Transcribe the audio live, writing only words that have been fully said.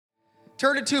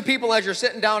Turn to two people as you're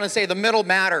sitting down and say, the middle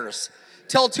matters.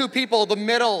 Tell two people the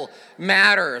middle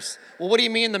matters. Well, what do you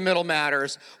mean the middle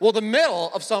matters? Well, the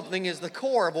middle of something is the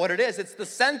core of what it is. It's the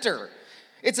center.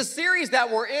 It's a series that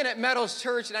we're in at Meadows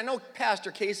Church, and I know Pastor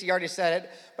Casey already said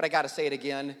it, but I got to say it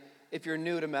again. If you're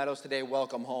new to Meadows today,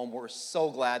 welcome home. We're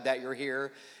so glad that you're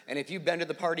here. And if you've been to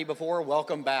the party before,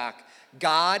 welcome back.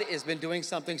 God has been doing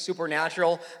something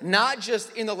supernatural, not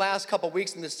just in the last couple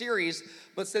weeks in the series,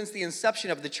 but since the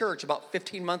inception of the church about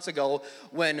 15 months ago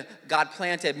when God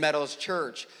planted Meadows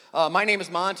Church. My name is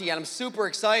Monty, and I'm super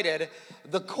excited.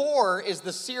 The core is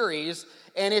the series,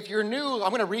 and if you're new,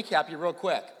 I'm going to recap you real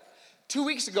quick. 2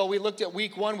 weeks ago, we looked at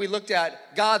week 1, we looked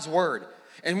at God's Word.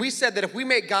 And we said that if we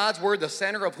make God's Word the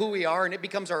center of who we are and it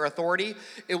becomes our authority,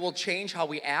 it will change how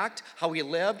we act, how we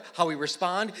live, how we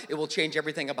respond. It will change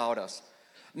everything about us.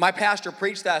 My pastor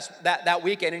preached that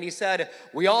weekend, and he said,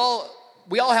 we all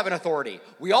have an authority.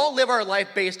 We all live our life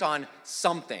based on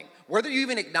something. Whether you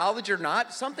even acknowledge it or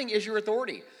not, something is your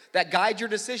authority that guides your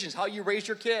decisions, how you raise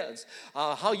your kids,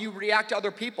 how you react to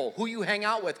other people, who you hang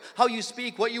out with, how you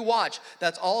speak, what you watch.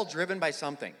 That's all driven by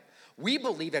something. We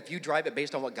believe if you drive it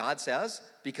based on what God says,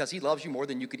 because he loves you more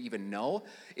than you could even know,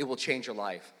 it will change your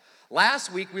life.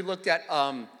 Last week, we looked at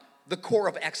the core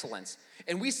of excellence.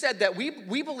 And we said that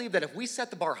we believe that if we set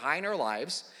the bar high in our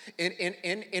lives,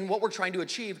 in what we're trying to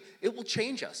achieve, it will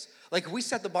change us. Like if we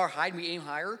set the bar high and we aim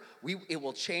higher, it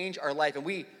will change our life. And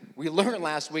we learned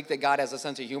last week that God has a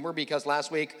sense of humor because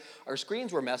last week our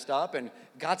screens were messed up, and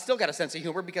God's still got a sense of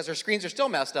humor because our screens are still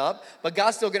messed up, but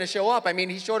God's still going to show up. I mean,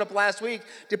 he showed up last week.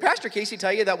 Did Pastor Casey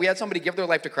tell you that we had somebody give their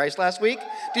life to Christ last week?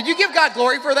 Did you give God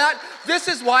glory for that? This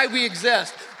is why we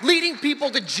exist, leading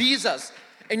people to Jesus.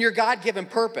 And your God-given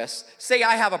purpose, say,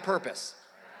 I have a purpose.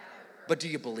 But do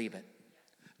you believe it?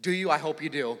 Do you? I hope you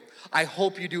do. I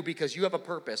hope you do because you have a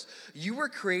purpose. You were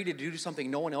created to do something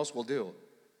no one else will do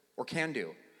or can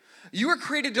do. You were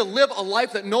created to live a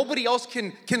life that nobody else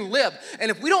can live. And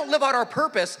if we don't live out our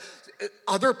purpose,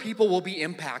 other people will be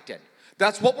impacted.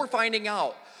 That's what we're finding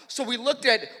out. So we looked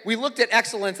at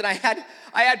excellence, and I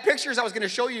had pictures I was going to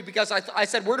show you because I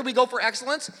said, where do we go for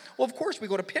excellence? Well, of course, we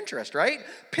go to Pinterest, right?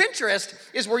 Pinterest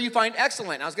is where you find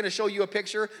excellent. I was going to show you a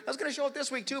picture. I was going to show it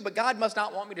this week too, but God must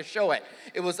not want me to show it.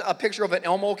 It was a picture of an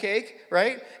Elmo cake,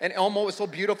 right? And Elmo is so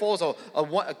beautiful. So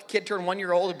a kid turned 1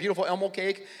 year old, a beautiful Elmo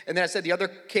cake. And then I said the other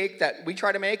cake that we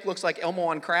try to make looks like Elmo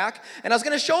on crack. And I was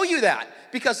going to show you that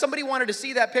because somebody wanted to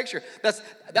see that picture. That's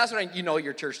what you know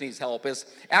your church needs help is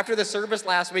after the service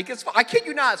last week. I kid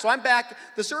you not. So I'm back.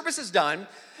 The service is done.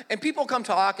 And people come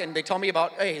talk and they tell me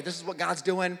about, hey, this is what God's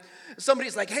doing.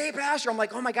 Somebody's like, hey, Pastor. I'm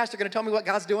like, oh my gosh, they're going to tell me what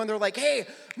God's doing. They're like, hey,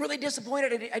 I'm really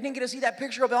disappointed. I didn't get to see that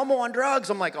picture of Elmo on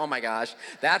drugs. I'm like, oh my gosh,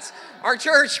 that's our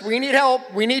church. We need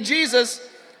help. We need Jesus.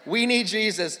 We need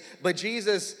Jesus. But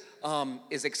Jesus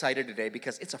is excited today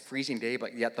because it's a freezing day,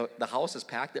 but yet the house is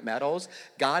packed at Meadows.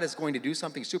 God is going to do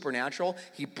something supernatural.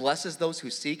 He blesses those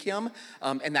who seek him.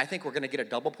 And I think we're going to get a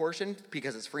double portion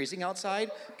because it's freezing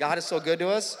outside. God is so good to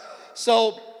us.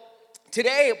 So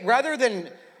today, rather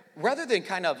than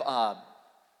kind of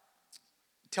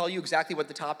tell you exactly what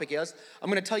the topic is, I'm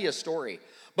going to tell you a story.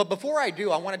 But before I do,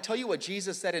 I want to tell you what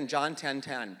Jesus said in John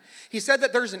 10:10. He said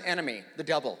that there's an enemy, the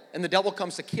devil, and the devil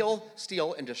comes to kill,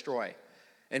 steal, and destroy.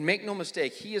 And make no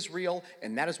mistake, he is real,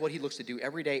 and that is what he looks to do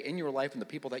every day in your life and the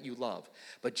people that you love.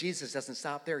 But Jesus doesn't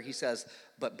stop there. He says,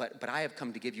 but I have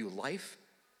come to give you life,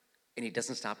 and he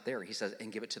doesn't stop there. He says,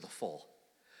 and give it to the full.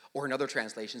 Or another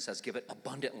translation says, give it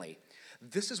abundantly.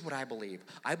 This is what I believe.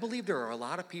 I believe there are a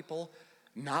lot of people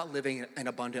not living an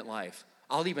abundant life.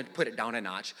 I'll even put it down a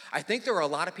notch. I think there are a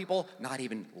lot of people not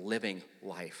even living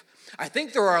life. I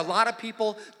think there are a lot of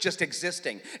people just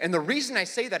existing. And the reason I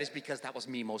say that is because that was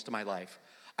me most of my life.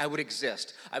 I would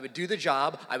exist. I would do the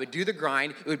job. I would do the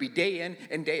grind. It would be day in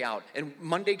and day out. And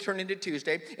Monday turned into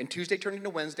Tuesday, and Tuesday turned into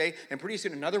Wednesday, and pretty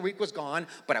soon another week was gone,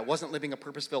 but I wasn't living a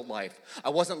purpose-filled life. I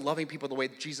wasn't loving people the way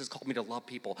Jesus called me to love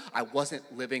people. I wasn't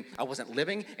living,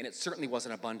 and it certainly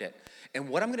wasn't abundant. And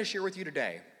what I'm going to share with you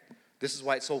today, this is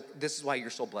why you're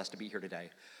so blessed to be here today.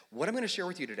 What I'm going to share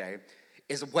with you today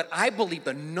is what I believe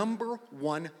the number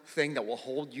one thing that will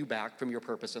hold you back from your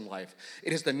purpose in life.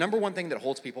 It is the number one thing that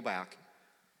holds people back.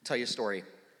 I'll tell you a story.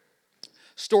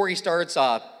 Story starts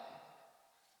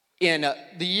in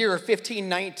the year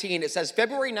 1519. It says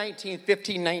February 19,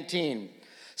 1519.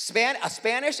 A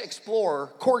Spanish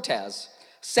explorer, Cortez,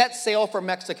 set sail for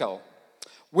Mexico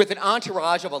with an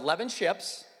entourage of 11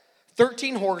 ships,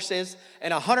 13 horses,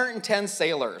 and 110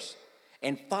 sailors,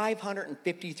 and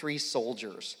 553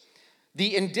 soldiers.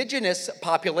 The indigenous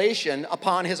population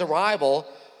upon his arrival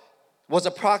was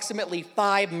approximately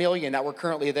 5 million that were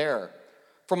currently there.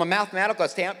 From a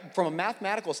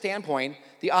mathematical standpoint,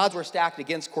 the odds were stacked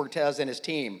against Cortez and his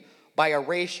team by a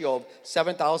ratio of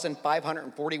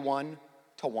 7,541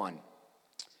 to 1.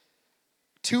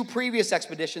 2 previous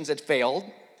expeditions had failed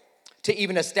to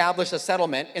even establish a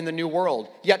settlement in the New World,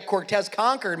 yet Cortez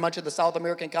conquered much of the South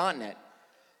American continent.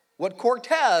 What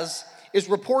Cortez is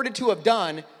reported to have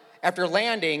done after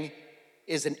landing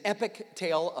is an epic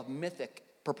tale of mythic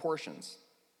proportions.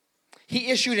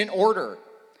 He issued an order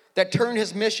that turned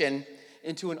his mission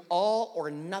into an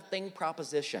all-or-nothing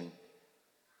proposition.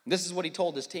 This is what he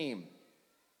told his team: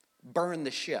 burn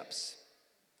the ships.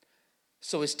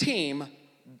 So his team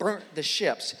burnt the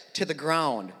ships to the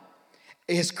ground.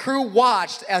 His crew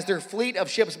watched as their fleet of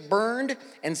ships burned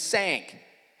and sank,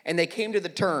 and they came to the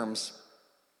terms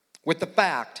with the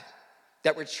fact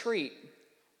that retreat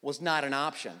was not an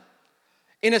option.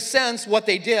 In a sense, what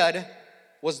they did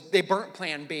was they burnt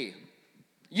Plan B.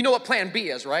 You know what Plan B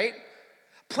is, right?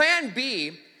 Plan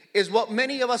B is what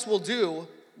many of us will do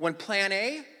when Plan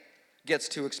A gets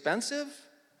too expensive,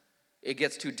 it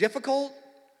gets too difficult,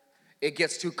 it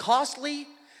gets too costly,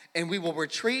 and we will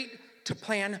retreat to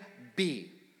Plan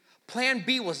B. Plan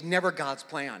B was never God's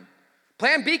plan.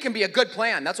 Plan B can be a good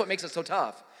plan. That's what makes it so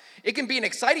tough. It can be an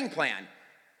exciting plan,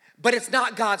 but it's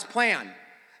not God's plan.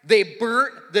 They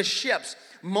burnt the ships.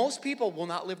 Most people will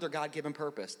not live their God-given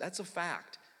purpose. That's a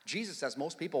fact. Jesus says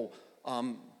most people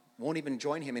won't even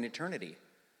join him in eternity.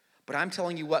 But I'm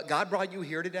telling you what, God brought you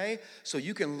here today so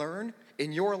you can learn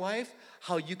in your life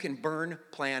how you can burn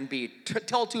Plan B.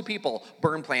 Tell 2 people,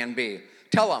 burn Plan B.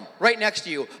 Tell them right next to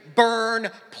you,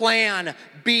 burn Plan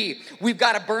B. We've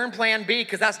got to burn Plan B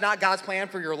because that's not God's plan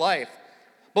for your life.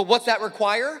 But what's that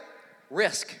require?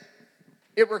 Risk.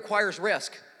 It requires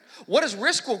risk. What does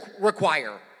risk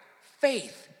require?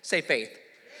 Faith. Say faith.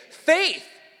 Faith.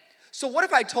 So what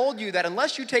if I told you that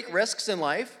unless you take risks in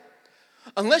life,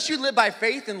 unless you live by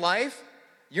faith in life,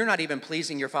 you're not even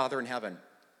pleasing your Father in heaven.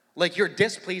 Like you're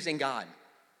displeasing God.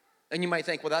 And you might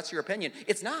think, well, that's your opinion.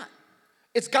 It's not.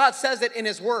 It's God says it in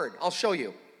his word. I'll show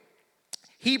you.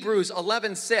 Hebrews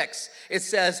 11:6, it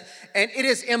says, and it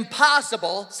is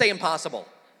impossible, say impossible,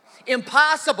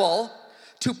 impossible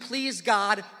to please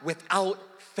God without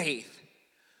faith.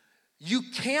 You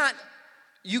can't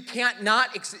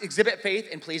not exhibit faith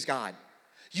and please God.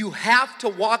 You have to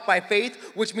walk by faith,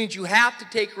 which means you have to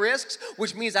take risks,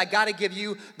 which means I got to give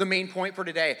you the main point for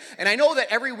today. And I know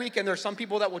that every weekend there's some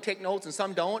people that will take notes and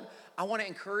some don't. I want to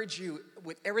encourage you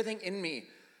with everything in me.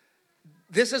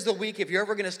 This is the week, if you're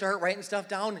ever going to start writing stuff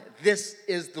down, this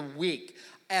is the week.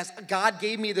 As God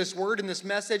gave me this word and this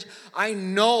message, I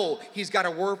know he's got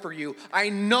a word for you. I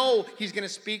know he's going to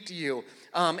speak to you.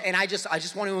 And I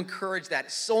just want to encourage that.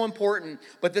 It's so important.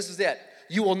 But this is it.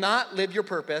 You will not live your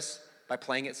purpose by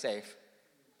playing it safe.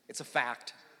 It's a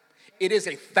fact. It is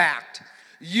a fact.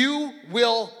 You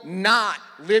will not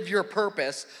live your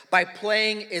purpose by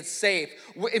playing it safe.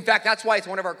 In fact, that's why it's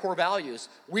one of our core values.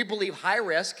 We believe high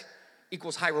risk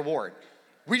equals high reward.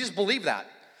 We just believe that.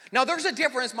 Now, there's a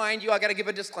difference, mind you. I got to give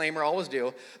a disclaimer, I always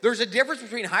do. There's a difference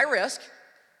between high risk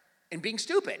and being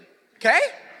stupid, okay?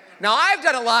 Now, I've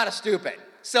done a lot of stupid.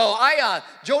 So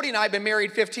Jody and I have been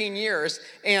married 15 years,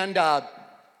 and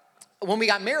when we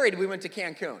got married, we went to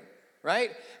Cancun,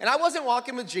 right? And I wasn't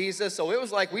walking with Jesus, so it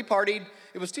was like we partied.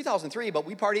 It was 2003, but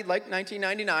we partied like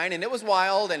 1999, and it was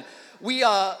wild. And we,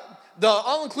 the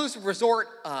all-inclusive resort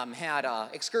had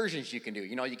excursions you can do.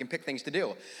 You know, you can pick things to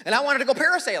do. And I wanted to go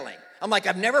parasailing. I'm like,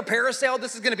 I've never parasailed.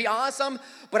 This is going to be awesome.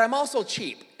 But I'm also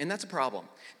cheap, and that's a problem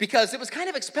because it was kind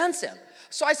of expensive.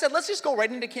 So I said, let's just go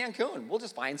right into Cancun. We'll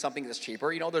just find something that's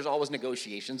cheaper. You know, there's always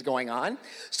negotiations going on.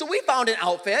 So we found an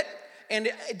outfit, and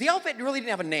the outfit really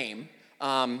didn't have a name.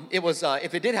 It was,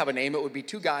 if it did have a name, it would be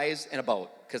 2 guys and a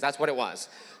boat, because that's what it was.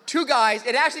 2 guys,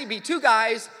 it'd actually be 2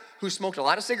 guys who smoked a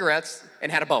lot of cigarettes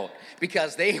and had a boat,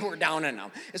 because they were down in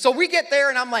them. And so we get there,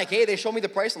 and I'm like, hey, they show me the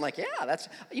price. I'm like, yeah, that's,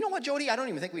 you know what, Jody? I don't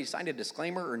even think we signed a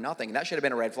disclaimer or nothing. That should have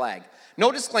been a red flag.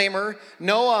 No disclaimer,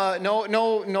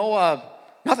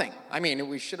 nothing. I mean,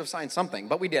 we should have signed something,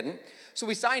 but we didn't. So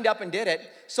we signed up and did it.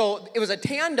 So it was a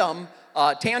tandem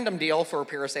deal for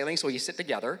parasailing, so you sit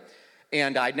together.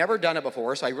 And I'd never done it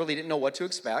before, so I really didn't know what to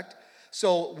expect.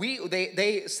 So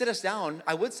they sit us down.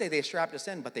 I would say they strapped us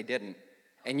in, but they didn't.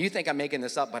 And you think I'm making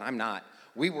this up, but I'm not.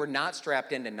 We were not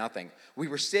strapped into nothing. We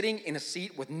were sitting in a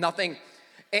seat with nothing.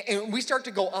 And we start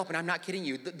to go up, and I'm not kidding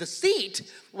you. The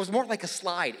seat was more like a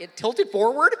slide. It tilted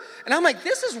forward, and I'm like,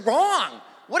 this is wrong.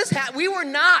 What is happening? We were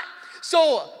not.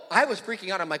 So I was freaking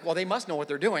out. I'm like, well, they must know what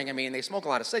they're doing. I mean, they smoke a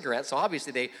lot of cigarettes, so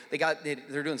obviously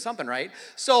they're doing something right.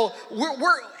 So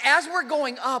as we're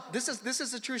going up, this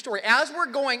is a true story. As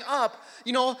we're going up,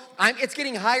 it's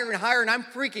getting higher and higher, and I'm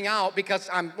freaking out because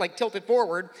I'm like tilted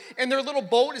forward, and their little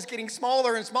boat is getting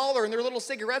smaller and smaller, and their little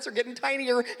cigarettes are getting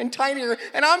tinier and tinier,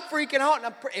 and I'm freaking out,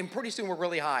 and pretty soon we're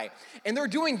really high. And they're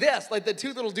doing this, like the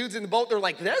two little dudes in the boat, they're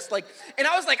like this, and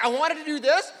I was like, I wanted to do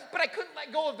this, but I couldn't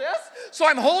let go of this, so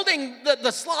I'm holding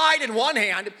the slide in one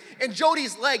hand, and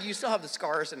Jody's leg, you still have the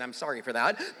scars, and I'm sorry for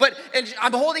that, and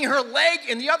I'm holding her leg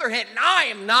in the other hand, and I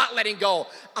am not letting go.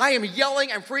 I am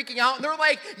yelling, I'm freaking out, and they're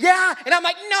like, yeah, and I'm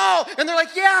like, no, and they're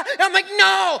like, yeah, and I'm like,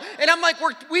 no, and I'm like,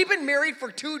 we've been married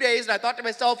for 2 days, and I thought to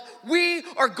myself, we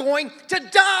are going to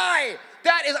die.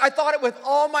 I thought it with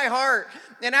all my heart.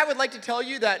 And I would like to tell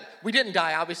you that we didn't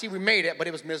die, obviously, we made it, but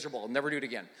it was miserable. I'll never do it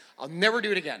again. I'll never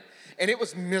do it again. And it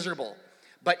was miserable.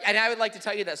 And I would like to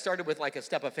tell you that started with like a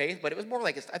step of faith, but it was more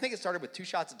like, I think it started with 2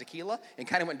 shots of tequila and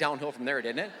kind of went downhill from there,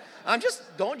 didn't it?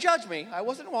 Don't judge me. I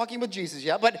wasn't walking with Jesus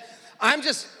yet, but I'm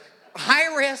just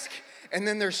high risk, and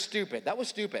then they're stupid. That was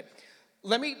stupid.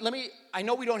 I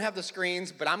know we don't have the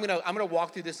screens, but I'm gonna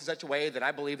walk through this in such a way that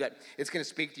I believe that it's gonna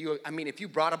speak to you. I mean, if you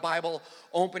brought a Bible,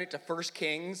 open it to 1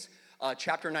 Kings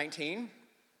chapter 19,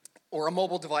 or a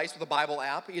mobile device with a Bible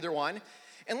app, either one.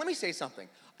 And let me say something.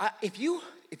 If you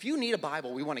need a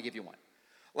Bible, we want to give you one.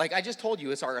 Like I just told you,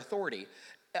 it's our authority.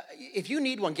 If you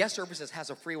need one, Guest Services has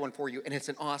a free one for you, and it's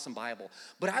an awesome Bible.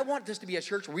 But I want this to be a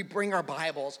church where we bring our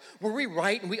Bibles, where we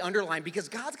write and we underline, because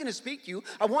God's going to speak to you.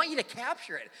 I want you to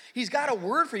capture it. He's got a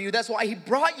word for you. That's why he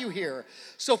brought you here.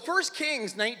 So 1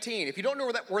 Kings 19, if you don't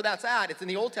know where that's at, it's in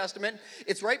the Old Testament.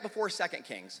 It's right before 2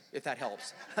 Kings, if that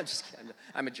helps. I'm just kidding.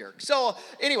 I'm a jerk. So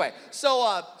anyway,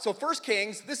 so 1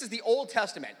 Kings, this is the Old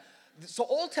Testament. So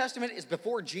Old Testament is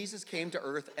before Jesus came to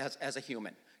earth as a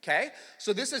human, okay?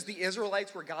 So this is the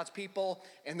Israelites were God's people,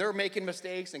 and they're making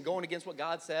mistakes and going against what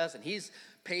God says, and he's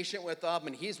patient with them,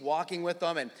 and he's walking with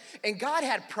them, and God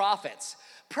had prophets.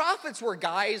 Prophets were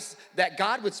guys that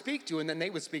God would speak to, and then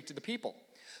they would speak to the people.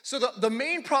 So the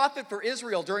main prophet for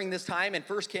Israel during this time in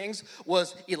 1 Kings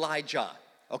was Elijah,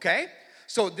 okay?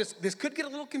 So this could get a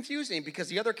little confusing because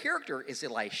the other character is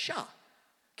Elisha.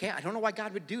 Okay, I don't know why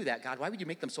God would do that. God, why would you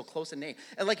make them so close in name?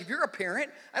 And like if you're a parent,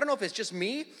 I don't know if it's just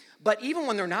me, but even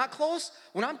when they're not close,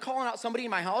 when I'm calling out somebody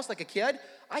in my house like a kid,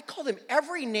 I call them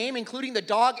every name, including the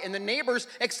dog and the neighbors,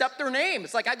 except their name.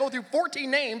 It's like I go through 14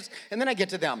 names and then I get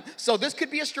to them. So this could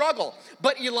be a struggle.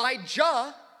 But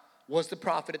Elijah was the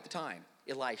prophet at the time.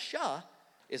 Elisha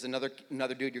is another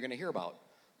dude you're going to hear about.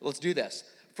 Let's do this.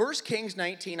 1 Kings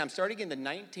 19, I'm starting in the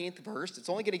 19th verse. It's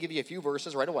only going to give you a few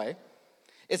verses right away.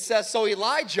 It says, so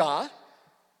Elijah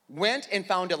went and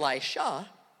found Elisha,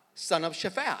 son of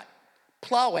Shaphat,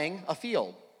 plowing a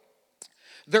field.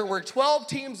 There were 12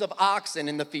 teams of oxen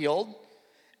in the field,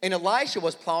 and Elisha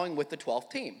was plowing with the 12th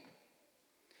team.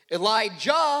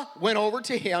 Elijah went over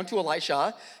to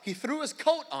Elisha. He threw his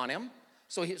coat on him.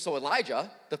 So Elijah,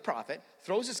 the prophet,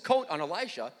 throws his coat on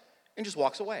Elisha and just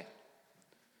walks away.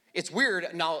 It's weird.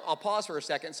 Now, I'll pause for a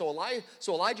second. So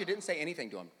Elijah didn't say anything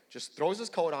to him. Just throws his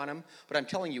coat on him. But I'm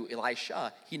telling you,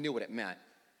 Elisha, he knew what it meant.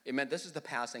 It meant this is the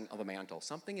passing of a mantle.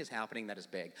 Something is happening that is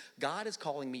big. God is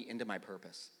calling me into my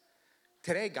purpose.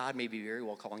 Today, God may be very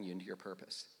well calling you into your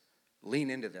purpose. Lean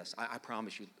into this. I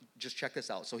promise you. Just check this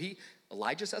out. So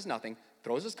Elijah says nothing,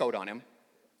 throws his coat on him.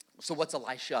 So what's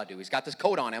Elisha do? He's got this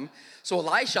coat on him. So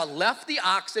Elisha left the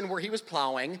oxen where he was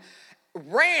plowing,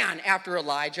 ran after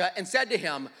Elijah, and said to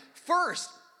him, first,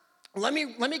 let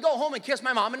me go home and kiss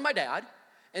my mom and my dad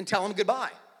and tell them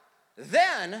goodbye.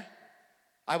 Then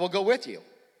I will go with you.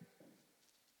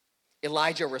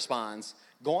 Elijah responds,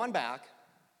 go on back,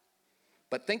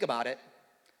 but think about it.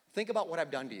 Think about what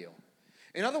I've done to you.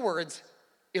 In other words,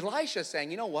 Elisha is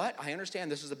saying, you know what? I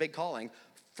understand this is a big calling.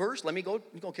 First, let me go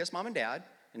kiss mom and dad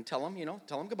and tell them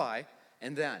goodbye.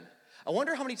 And then, I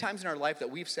wonder how many times in our life that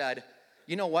we've said,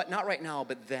 you know what? Not right now,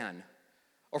 but then.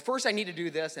 Or first I need to do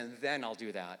this and then I'll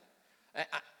do that.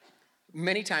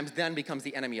 Many times then becomes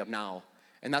the enemy of now.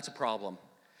 And that's a problem.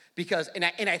 Because, and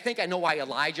I think I know why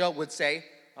Elijah would say,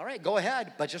 all right, go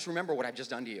ahead, but just remember what I've just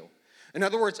done to you. In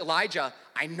other words, Elijah,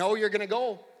 I know you're going to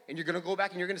go, and you're going to go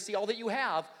back, and you're going to see all that you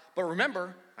have, but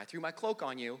remember, I threw my cloak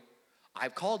on you.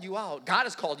 I've called you out. God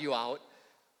has called you out.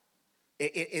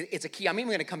 It's a key. I'm even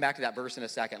going to come back to that verse in a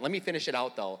second. Let me finish it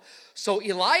out, though. So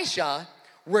Elisha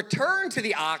returned to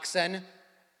the oxen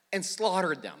and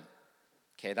slaughtered them.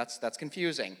 Okay, that's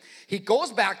confusing. He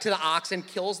goes back to the oxen,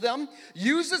 kills them,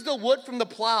 uses the wood from the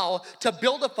plow to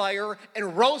build a fire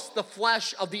and roast the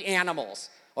flesh of the animals.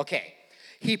 Okay,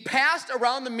 He passed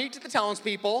around the meat to the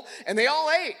townspeople, and they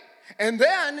all ate. And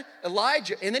then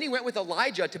he went with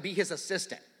Elijah to be his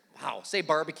assistant. Wow, say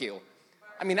barbecue.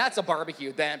 I mean, that's a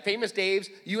barbecue then. Famous Dave's,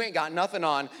 you ain't got nothing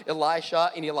on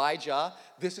Elisha and Elijah.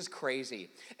 This is crazy.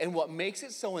 And what makes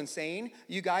it so insane,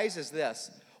 you guys, is this.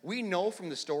 We know from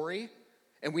the story,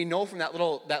 and we know from that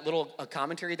little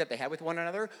commentary that they had with one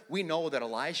another, we know that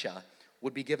Elisha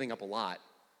would be giving up a lot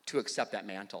to accept that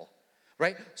mantle,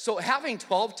 right? So having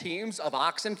 12 teams of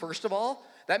oxen, first of all,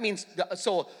 that means,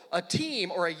 so a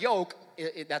team or a yoke,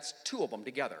 that's 2 of them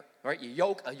together, right? A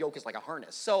yoke is like a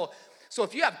harness. So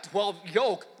if you have 12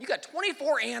 yoke, you got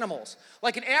 24 animals.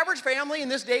 Like an average family in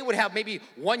this day would have maybe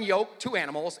 1 yoke, 2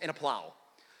 animals, and a plow.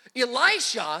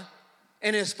 Elisha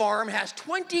and his farm has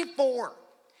 24.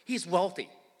 He's wealthy.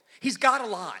 He's got a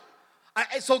lot.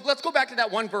 So let's go back to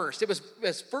that one verse. It was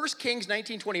 1 Kings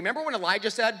 19:20. Remember when Elijah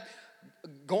said,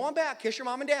 go on back, kiss your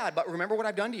mom and dad, but remember what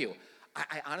I've done to you.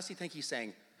 I honestly think he's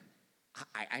saying,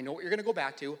 I know what you're going to go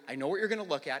back to. I know what you're going to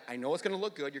look at. I know it's going to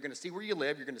look good. You're going to see where you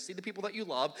live. You're going to see the people that you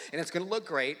love, and it's going to look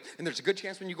great. And there's a good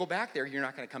chance when you go back there, you're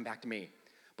not going to come back to me.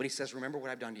 But he says, remember what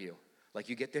I've done to you. Like,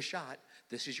 you get this shot.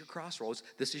 This is your crossroads.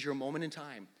 This is your moment in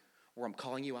time where I'm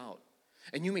calling you out.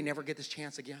 And you may never get this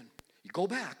chance again. You go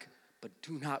back, but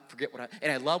do not forget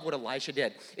and I love what Elisha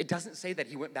did. It doesn't say that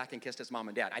he went back and kissed his mom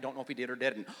and dad. I don't know if he did or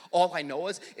didn't. All I know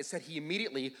is it said he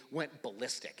immediately went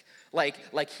ballistic.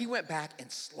 Like he went back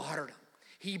and slaughtered them.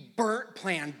 He burnt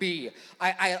Plan B.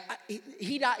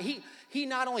 He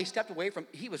not only stepped away from,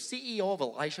 he was CEO of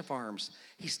Elisha Farms.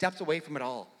 He steps away from it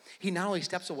all. He not only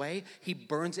steps away, he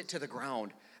burns it to the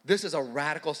ground. This is a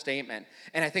radical statement.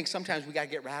 And I think sometimes we got to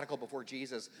get radical before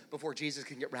Jesus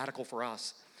can get radical for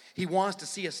us. He wants to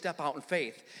see us step out in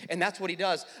faith. And that's what he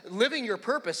does. Living your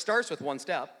purpose starts with one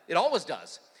step. It always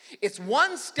does. It's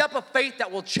one step of faith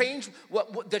that will change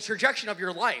the trajectory of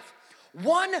your life.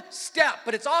 One step,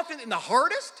 but it's often the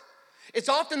hardest. It's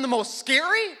often the most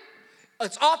scary.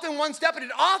 It's often one step, and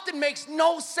it often makes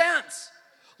no sense.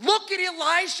 Look at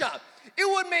Elisha. It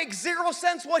would make 0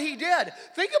 sense what he did.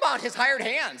 Think about his hired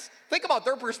hands. Think about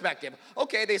their perspective.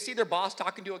 Okay, they see their boss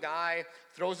talking to a guy,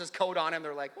 throws his coat on him.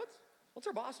 They're like, what's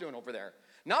our boss doing over there?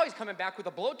 Now he's coming back with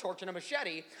a blowtorch and a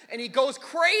machete, and he goes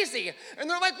crazy. And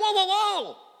they're like,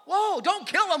 whoa, don't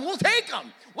kill him. We'll take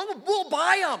him. We'll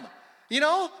buy him. You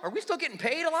know, are we still getting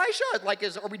paid, Elisha? Like,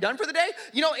 are we done for the day?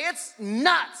 You know, it's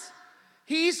nuts.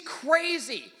 He's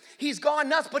crazy. He's gone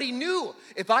nuts, but he knew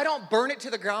if I don't burn it to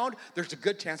the ground, there's a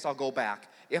good chance I'll go back.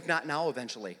 If not now,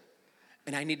 eventually.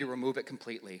 And I need to remove it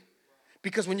completely.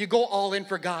 Because when you go all in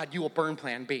for God, you will burn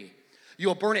Plan B.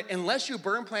 You'll burn it. Unless you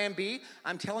burn Plan B,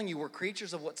 I'm telling you, we're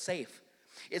creatures of what's safe.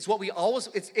 It's what we always,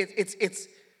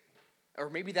 or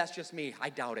maybe that's just me.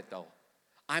 I doubt it, though.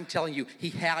 I'm telling you, he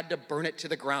had to burn it to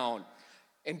the ground.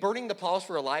 And burning the plows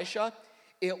for Elisha,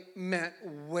 it meant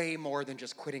way more than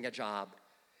just quitting a job.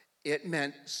 It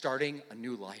meant starting a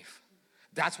new life.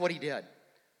 That's what he did.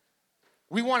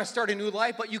 We want to start a new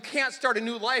life, but you can't start a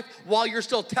new life while you're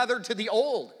still tethered to the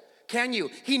old, can you?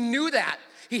 He knew that.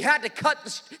 He had to cut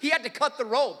the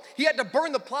rope. He had to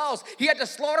burn the plows. He had to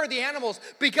slaughter the animals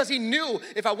because he knew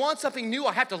if I want something new,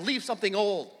 I have to leave something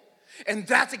old. And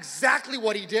that's exactly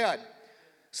what he did.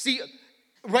 See,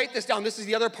 write this down. This is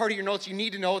the other part of your notes. You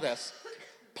need to know this.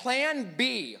 Plan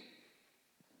B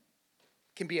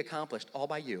can be accomplished all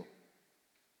by you.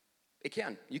 It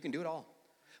can. You can do it all.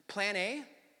 Plan A,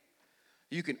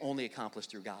 you can only accomplish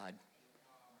through God.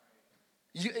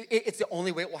 It's the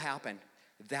only way it will happen.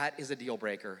 That is a deal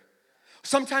breaker.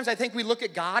 Sometimes I think we look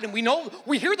at God and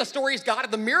we hear the stories, God,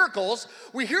 of the miracles.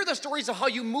 We hear the stories of how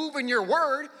you move in your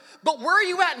word. But where are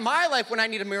you at in my life when I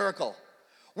need a miracle?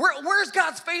 Where's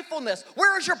God's faithfulness?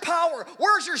 Where is your power?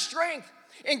 Where's your strength?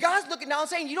 And God's looking down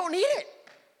saying, you don't need it.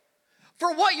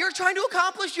 For what you're trying to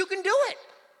accomplish, you can do it.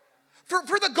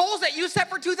 For the goals that you set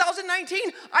for 2019,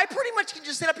 I pretty much can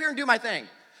just sit up here and do my thing.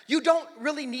 You don't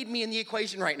really need me in the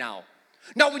equation right now.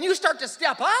 Now, when you start to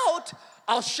step out,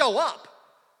 I'll show up.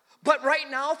 But right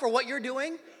now, for what you're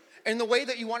doing, and the way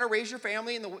that you want to raise your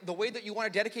family, and the way that you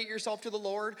want to dedicate yourself to the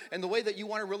Lord, and the way that you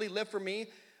want to really live for me,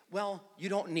 well, you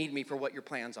don't need me for what your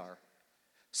plans are.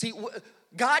 See,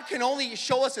 God can only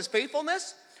show us his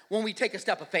faithfulness when we take a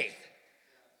step of faith.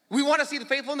 We want to see the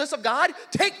faithfulness of God?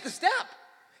 Take the step.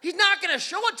 He's not going to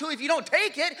show it to you if you don't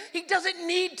take it. He doesn't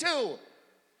need to.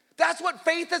 That's what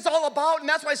faith is all about, and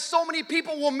that's why so many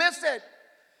people will miss it.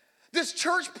 This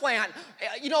church plant,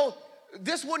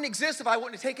 this wouldn't exist if I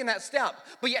wouldn't have taken that step.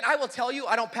 But yet I will tell you,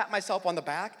 I don't pat myself on the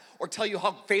back or tell you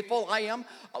how faithful I am.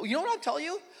 You know what I'll tell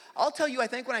you? I'll tell you, I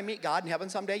think when I meet God in heaven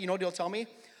someday, you know what he'll tell me?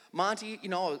 Monty,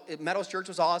 Meadows Church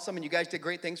was awesome and you guys did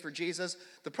great things for Jesus.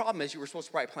 The problem is you were supposed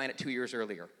to probably plant it 2 years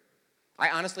earlier. I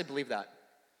honestly believe that.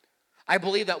 I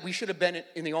believe that we should have been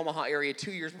in the Omaha area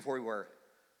 2 years before we were.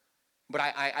 But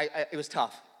it was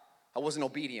tough. I wasn't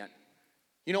obedient.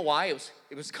 You know why?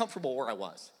 It was comfortable where I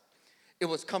was. It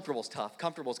was comfortable's tough.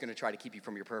 Comfortable is going to try to keep you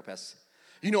from your purpose.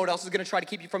 You know what else is going to try to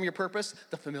keep you from your purpose?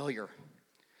 The familiar.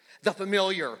 The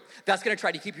familiar. That's going to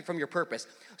try to keep you from your purpose.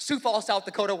 Sioux Falls, South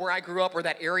Dakota, where I grew up, or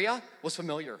that area, was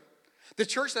familiar. The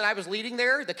church that I was leading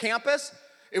there, the campus,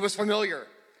 it was familiar.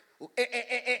 And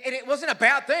it wasn't a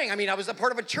bad thing. I mean, I was a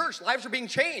part of a church. Lives were being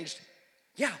changed.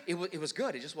 Yeah, it was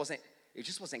good. It just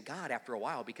wasn't God after a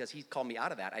while because he called me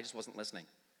out of that. I just wasn't listening.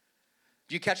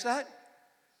 Do you catch that?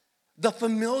 The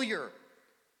familiar.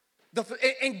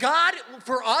 And God,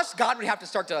 for us, God would have to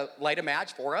start to light a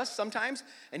match for us sometimes,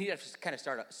 and he'd have to kind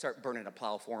of start burning a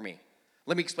plow for me.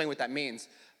 Let me explain what that means.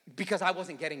 Because I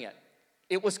wasn't getting it.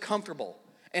 It was comfortable.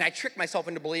 And I tricked myself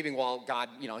into believing, well, God,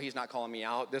 he's not calling me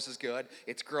out. This is good.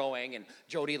 It's growing, and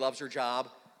Jody loves her job.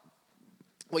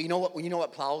 Well, you know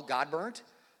what plow God burnt?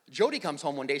 Jody comes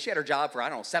home one day. She had her job for,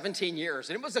 17 years,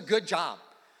 and it was a good job.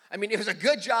 I mean, it was a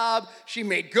good job. She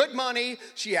made good money.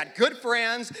 She had good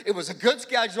friends. It was a good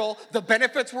schedule. The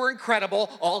benefits were incredible.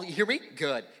 All, you hear me?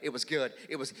 Good. It was good.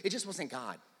 It just wasn't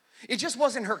God. It just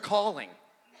wasn't her calling.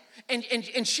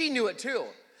 And she knew it too.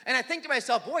 And I think to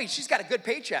myself, boy, she's got a good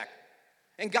paycheck.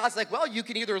 And God's like, well, you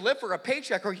can either live for a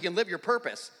paycheck or you can live your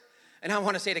purpose. And I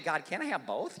want to say to God, can I have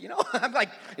both? I'm like,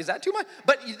 is that too much?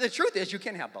 But the truth is, you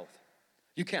can have both.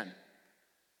 You can.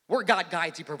 Where God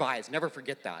guides, he provides. Never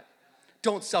forget that.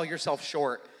 Don't sell yourself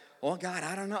short. Well, God,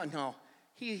 I don't know. No,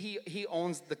 he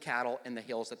owns the cattle and the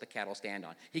hills that the cattle stand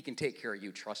on. He can take care of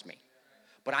you, trust me.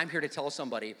 But I'm here to tell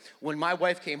somebody, when my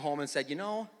wife came home and said,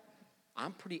 and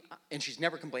she's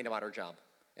never complained about her job.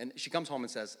 And she comes home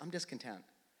and says, I'm discontent.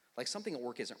 Like something at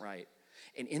work isn't right.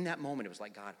 And in that moment, it was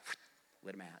like God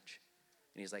lit a match.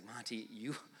 And he's like, Monty,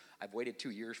 I've waited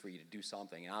 2 years for you to do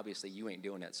something. And obviously you ain't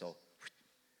doing it. So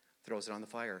throws it on the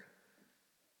fire.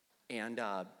 And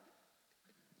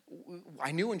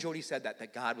I knew when Jody said that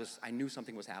I knew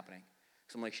something was happening.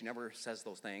 So I'm like, she never says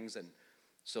those things. And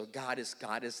so God is,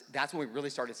 that's when we really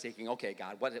started thinking, okay,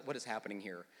 God, what is happening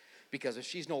here? Because if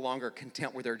she's no longer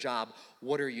content with her job,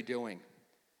 what are you doing?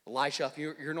 Elisha, if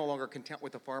you're no longer content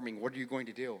with the farming, what are you going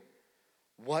to do?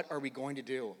 What are we going to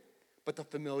do? But the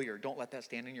familiar, don't let that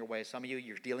stand in your way. Some of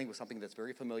you're dealing with something that's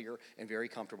very familiar and very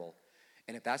comfortable.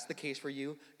 And if that's the case for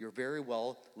you, you're very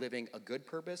well living a good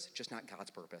purpose, just not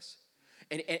God's purpose.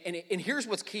 And here's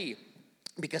what's key,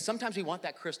 because sometimes we want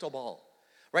that crystal ball,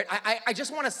 right? I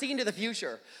just want to see into the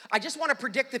future. I just want to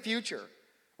predict the future,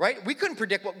 right? We couldn't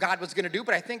predict what God was going to do,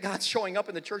 but I think God's showing up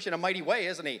in the church in a mighty way,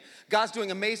 isn't he? God's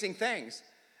doing amazing things,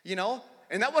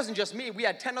 And that wasn't just me. We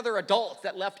had 10 other adults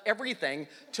that left everything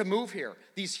to move here.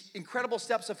 These incredible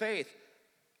steps of faith.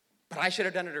 But I should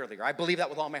have done it earlier. I believe that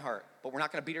with all my heart. But we're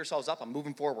not going to beat ourselves up. I'm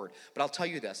moving forward. But I'll tell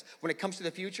you this. When it comes to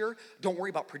the future, don't worry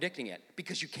about predicting it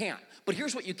because you can't. But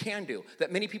here's what you can do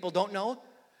that many people don't know.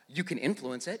 You can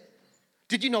influence it.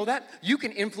 Did you know that? You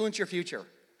can influence your future.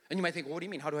 And you might think, well, what do you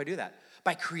mean? How do I do that?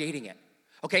 By creating it.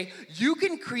 Okay? You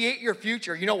can create your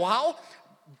future. You know how?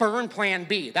 Burn plan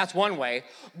B. That's one way.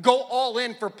 Go all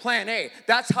in for plan A.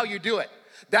 That's how you do it.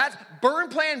 That's burn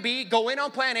plan B, go in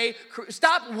on plan A.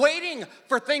 Stop waiting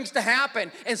for things to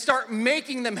happen and start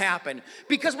making them happen.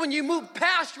 Because when you move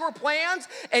past your plans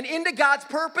and into God's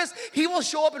purpose, he will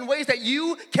show up in ways that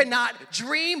you cannot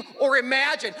dream or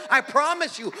imagine. I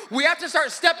promise you, we have to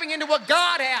start stepping into what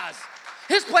God has.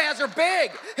 His plans are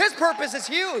big. His purpose is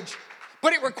huge.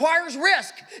 But it requires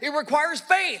risk. It requires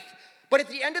faith. But at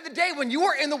the end of the day, when you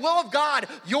are in the will of God,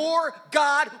 your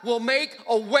God will make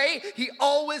a way. He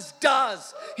always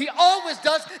does. He always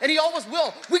does, and he always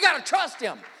will. We got to trust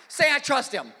him. Say, I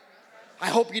trust him. I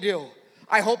hope you do.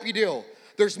 I hope you do.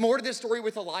 There's more to this story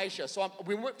with Elisha. So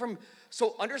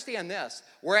understand this.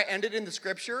 Where I ended in the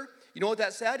scripture, you know what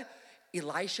that said?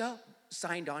 Elisha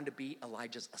signed on to be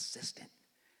Elijah's assistant.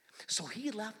 So he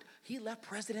left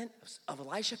president of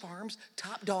Elisha Farms,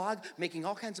 top dog, making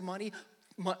all kinds of money.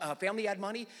 Family had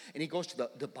money, and he goes to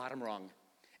the bottom rung,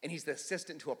 and he's the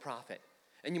assistant to a prophet.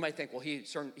 And you might think, well, he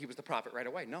was the prophet right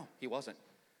away. No, he wasn't.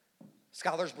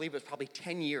 Scholars believe it was probably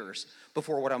 10 years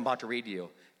before what I'm about to read to you.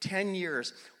 10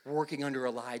 years working under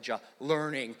Elijah,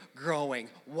 learning, growing,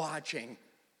 watching,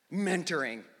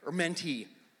 mentoring, or mentee.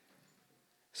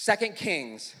 2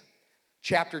 Kings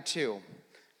chapter 2.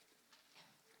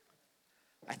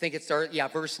 I think it started,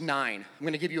 verse 9. I'm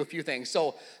going to give you a few things.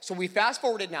 So we fast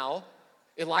forwarded now.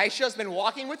 Elisha's been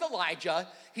walking with Elijah.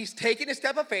 He's taken a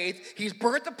step of faith. He's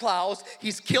burnt the plows.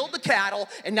 He's killed the cattle.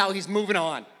 And now he's moving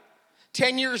on.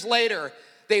 10 years later,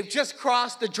 they've just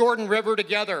crossed the Jordan River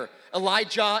together,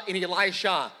 Elijah and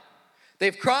Elisha.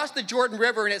 They've crossed the Jordan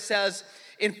River, and it says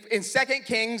in 2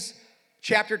 Kings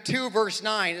chapter 2, verse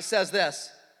 9, it says this.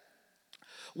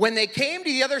 When they came to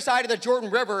the other side of the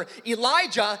Jordan River,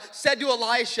 Elijah said to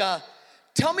Elisha,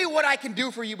 tell me what I can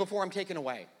do for you before I'm taken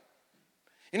away.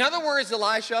 In other words,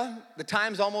 Elisha, the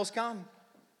time's almost come.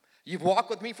 You've walked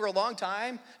with me for a long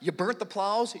time. You burnt the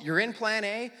plows. You're in plan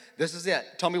A. This is it.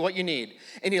 Tell me what you need.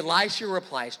 And Elisha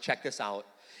replies, check this out.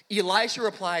 Elisha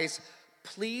replies,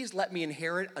 please let me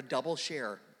inherit a double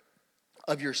share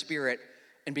of your spirit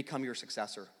and become your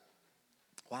successor.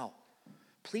 Wow.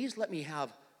 Please let me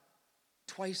have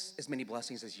twice as many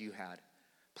blessings as you had.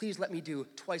 Please let me do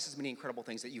twice as many incredible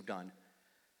things that you've done.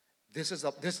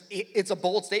 It's a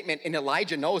bold statement, and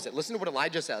Elijah knows it. Listen to what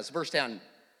Elijah says, verse 10.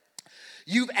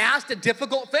 You've asked a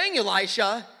difficult thing,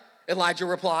 Elisha, Elijah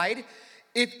replied.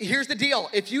 Here's the deal.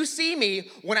 If you see me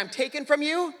when I'm taken from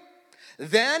you,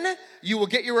 then you will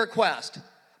get your request.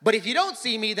 But if you don't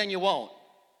see me, then you won't.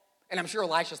 And I'm sure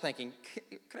Elisha's thinking,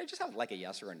 can I just have like a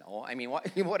yes or a no? I mean,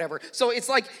 whatever. So it's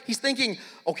like he's thinking,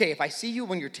 okay, if I see you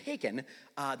when you're taken,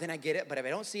 then I get it. But if I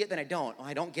don't see it, then I don't. Well,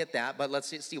 I don't get that, but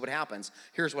let's see what happens.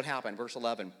 Here's what happened, verse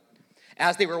 11.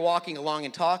 As they were walking along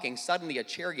and talking, suddenly a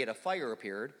chariot of fire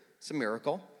appeared. It's a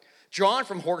miracle. Drawn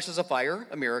from horses of fire,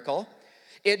 a miracle.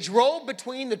 It drove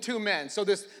between the two men. So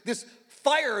this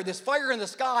fire in the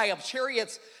sky of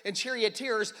chariots and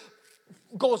charioteers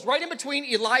goes right in between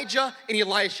Elijah and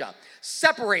Elisha,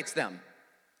 separates them.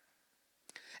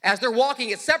 As they're walking,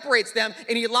 it separates them,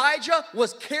 and Elijah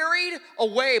was carried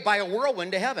away by a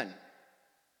whirlwind to heaven.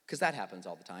 Because that happens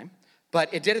all the time.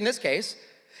 But it did in this case.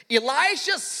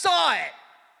 Elisha saw it.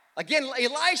 Again,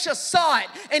 Elisha saw it,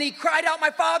 and he cried out,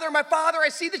 my father, I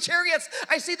see the chariots,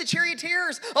 I see the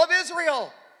charioteers of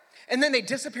Israel. And then they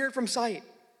disappeared from sight.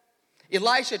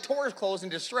 Elisha tore his clothes in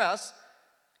distress,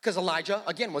 because Elijah,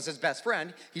 again, was his best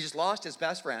friend. He just lost his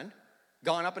best friend,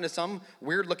 gone up into some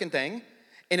weird-looking thing.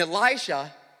 And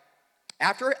Elisha,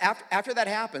 after that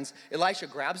happens, Elisha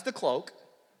grabs the cloak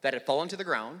that had fallen to the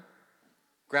ground,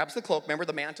 grabs the cloak, remember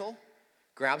the mantle?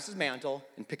 Grabs his mantle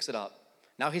and picks it up.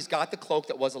 Now he's got the cloak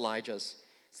that was Elijah's.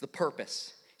 It's the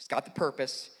purpose. He's got the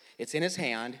purpose. It's in his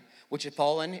hand, which had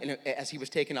fallen as he was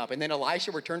taken up. And then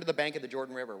Elisha returned to the bank of the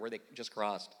Jordan River where they just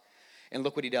crossed. And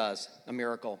look what he does, a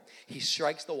miracle. He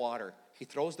strikes the water. He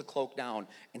throws the cloak down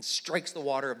and strikes the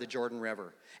water of the Jordan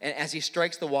River. And as he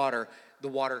strikes the water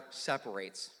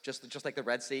separates, just like the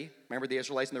Red Sea. Remember the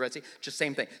Israelites in the Red Sea? Just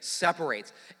same thing,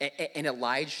 separates. And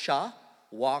Elijah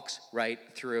walks right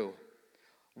through,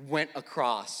 went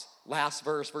across. Last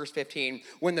verse 15.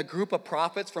 When the group of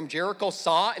prophets from Jericho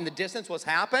saw in the distance what's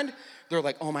happened, they're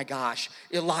like, oh my gosh,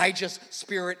 Elijah's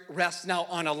spirit rests now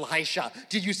on Elisha.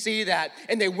 Did you see that?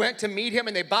 And they went to meet him,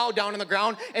 and they bowed down on the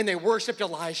ground, and they worshiped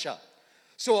Elisha.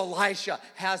 So Elisha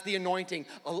has the anointing.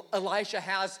 Elisha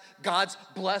has God's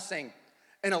blessing.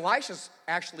 And Elisha's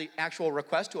actual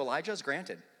request to Elijah is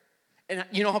granted. And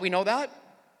you know how we know that?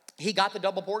 He got the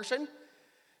double portion.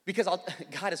 Because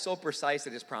God is so precise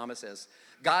in his promises.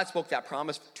 God spoke that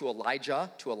promise to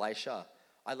Elijah, to Elisha.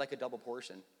 I'd like a double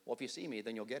portion. Well, if you see me,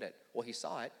 then you'll get it. Well, he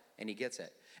saw it, and he gets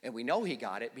it. And we know he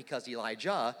got it because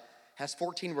Elijah has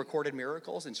 14 recorded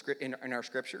miracles in our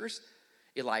scriptures.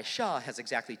 Elisha has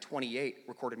exactly 28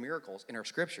 recorded miracles in our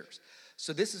scriptures.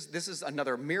 So this is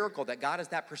another miracle that God is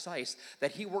that precise,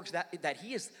 that he works that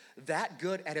he is that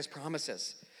good at his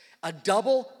promises. A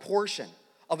double portion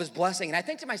of his blessing. And I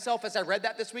think to myself, as I read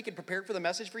that this week and prepared for the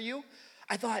message for you,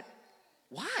 I thought,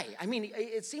 why? I mean,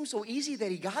 it seems so easy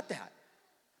that he got that.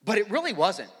 But it really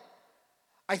wasn't.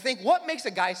 I think what makes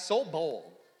a guy so bold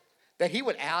that he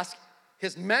would ask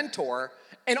his mentor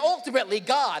and ultimately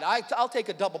God, I'll take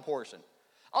a double portion.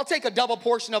 I'll take a double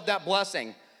portion of that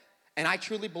blessing. And I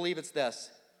truly believe it's this.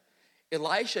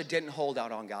 Elisha didn't hold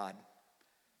out on God.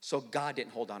 So God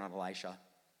didn't hold out on Elisha.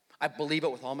 I believe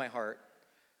it with all my heart.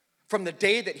 From the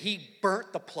day that he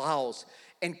burnt the plows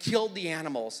and killed the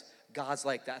animals, God's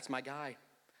like, that's my guy.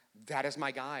 That is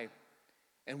my guy.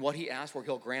 And what he asks for,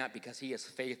 he'll grant because he is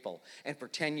faithful. And for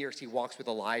 10 years, he walks with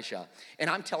Elijah. And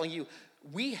I'm telling you,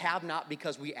 we have not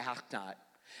because we ask not.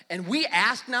 And we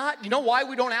ask not. You know why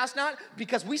we don't ask not?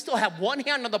 Because we still have one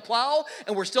hand on the plow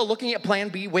and we're still looking at plan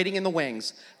B waiting in the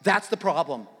wings. That's the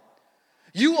problem.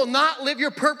 You will not live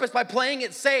your purpose by playing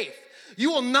it safe. You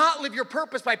will not live your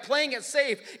purpose by playing it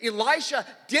safe. Elisha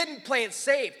didn't play it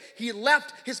safe. He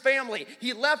left his family.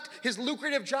 He left his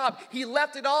lucrative job. He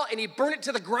left it all and he burned it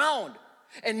to the ground.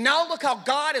 And now look how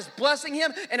God is blessing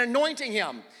him and anointing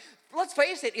him. Let's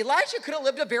face it, Elijah could have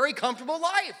lived a very comfortable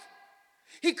life.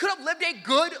 He could have lived a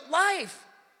good life.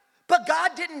 But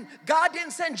God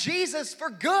didn't send Jesus for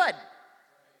good.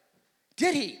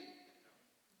 Did he?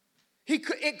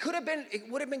 It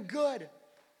would have been good.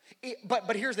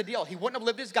 But here's the deal. He wouldn't have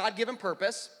lived his God-given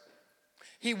purpose.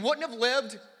 He wouldn't have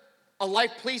lived a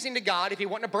life pleasing to God if he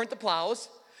wouldn't have burnt the plows.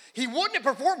 He wouldn't have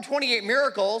performed 28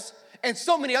 miracles and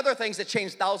so many other things that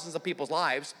changed thousands of people's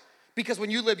lives, because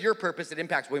when you live your purpose, it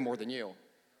impacts way more than you.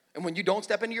 And when you don't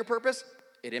step into your purpose,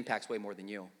 it impacts way more than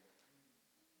you.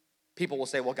 People will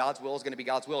say, well, God's will is going to be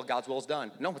God's will. God's will is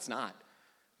done. No, it's not.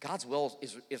 God's will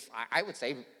is, I would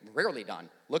say, rarely done.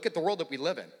 Look at the world that we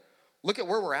live in. Look at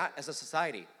where we're at as a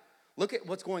society. Look at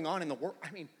what's going on in the world.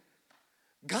 I mean,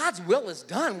 God's will is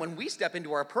done when we step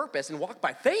into our purpose and walk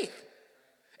by faith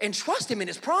and trust him in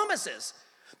his promises.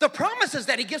 The promises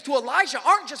that he gives to Elijah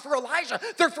aren't just for Elijah.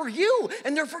 They're for you,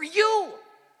 and they're for you.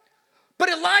 But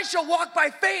Elisha walked by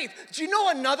faith. Do you know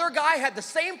another guy had the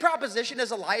same proposition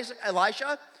as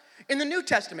Elisha? In the New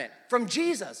Testament, from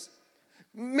Jesus.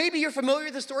 Maybe you're familiar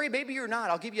with the story, maybe you're not.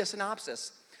 I'll give you a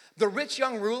synopsis. The rich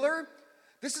young ruler,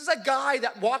 this is a guy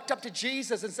that walked up to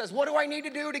Jesus and says, what do I need to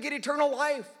do to get eternal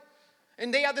life?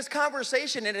 And they have this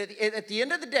conversation, and at the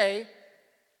end of the day,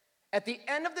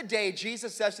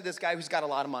 Jesus says to this guy who's got a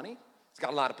lot of money, he's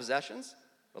got a lot of possessions.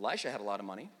 Elisha had a lot of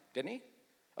money, didn't he?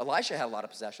 Elisha had a lot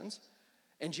of possessions.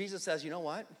 And Jesus says, you know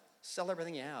what? Sell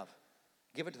everything you have.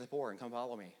 Give it to the poor and come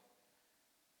follow me.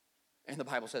 And the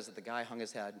Bible says that the guy hung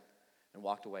his head and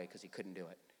walked away because he couldn't do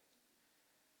it.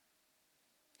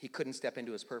 He couldn't step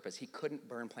into his purpose. He couldn't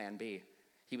burn plan B.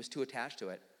 He was too attached to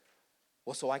it.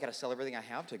 Well, so I got to sell everything I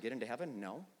have to get into heaven?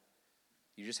 No.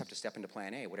 You just have to step into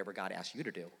plan A, whatever God asks you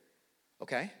to do.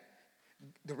 Okay?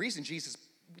 The reason Jesus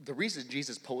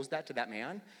posed that to that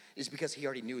man is because he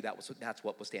already knew that's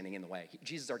what was standing in the way.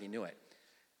 Jesus already knew it.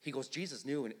 He goes, Jesus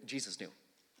knew.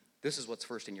 This is what's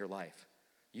first in your life.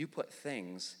 You put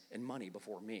things and money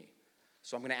before me.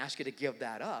 So I'm going to ask you to give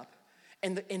that up.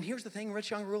 And here's the thing, rich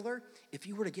young ruler. If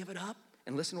you were to give it up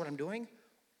and listen to what I'm doing,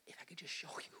 if I could just show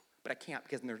you. But I can't,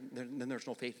 because then there's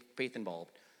no faith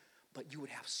involved. But you would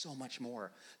have so much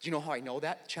more. Do you know how I know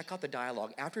that? Check out the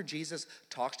dialogue. After Jesus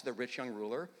talks to the rich young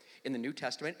ruler in the New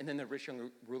Testament, and then the rich young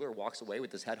ruler walks away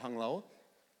with his head hung low,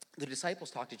 the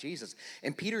disciples talk to Jesus.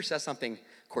 And Peter says something,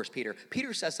 of course,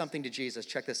 Peter says something to Jesus.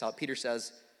 Check this out. Peter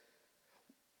says,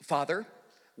 Father,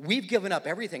 we've given up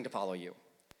everything to follow you.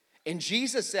 And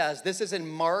Jesus says, this is in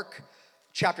Mark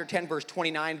chapter 10, verse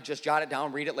 29. Just jot it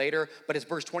down, read it later. But it's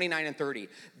verse 29 and 30.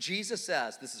 Jesus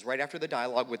says, this is right after the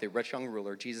dialogue with the rich young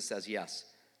ruler. Jesus says, yes,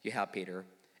 you have, Peter.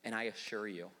 And I assure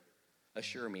you.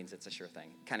 Assure means it's a sure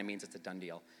thing. Kind of means it's a done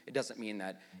deal. It doesn't mean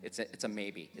that it's a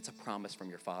maybe. It's a promise from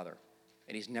your Father.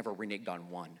 And he's never reneged on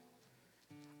one.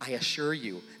 I assure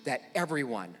you that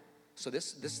everyone, so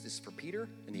this is for Peter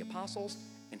and the apostles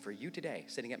and for you today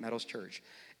sitting at Meadows Church.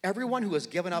 Everyone who has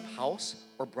given up house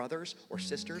or brothers or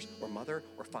sisters or mother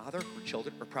or father or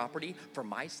children or property for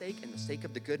my sake and the sake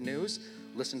of the good news,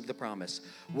 listen to the promise,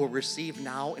 will receive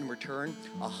now in return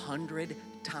 100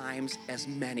 times as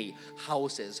many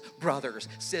houses, brothers,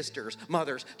 sisters,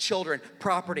 mothers, children,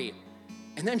 property.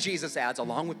 And then Jesus adds,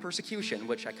 along with persecution,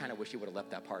 which I kind of wish he would have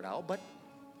left that part out, but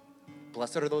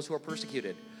blessed are those who are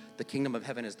persecuted. The kingdom of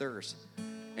heaven is theirs.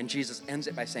 And Jesus ends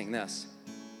it by saying this,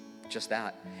 just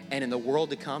that. And in the world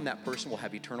to come, that person will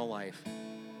have eternal life.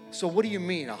 So what do you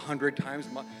mean 100 times?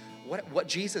 What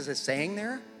Jesus is saying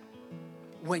there,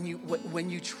 when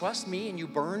you trust me and you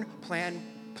burn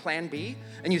plan B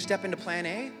and you step into plan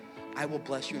A, I will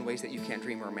bless you in ways that you can't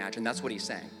dream or imagine. That's what he's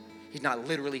saying. He's not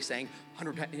literally saying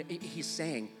 100 times. He's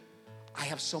saying, I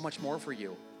have so much more for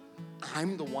you.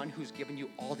 I'm the one who's given you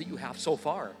all that you have so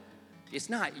far. It's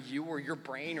not you or your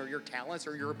brain or your talents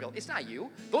or your ability. It's not you.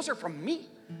 Those are from me.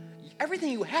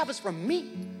 Everything you have is from me.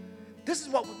 This is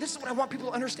what I want people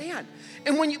to understand.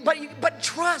 And but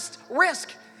trust,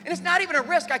 risk. And it's not even a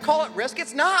risk. I call it risk.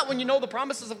 It's not when you know the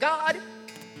promises of God.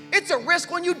 It's a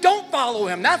risk when you don't follow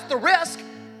him. That's the risk.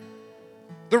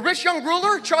 The rich young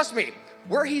ruler, trust me,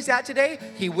 where he's at today,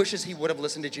 he wishes he would have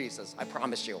listened to Jesus. I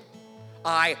promise you.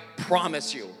 I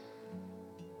promise you.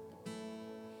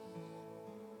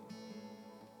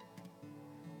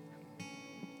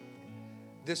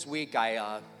 This week,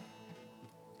 I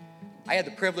had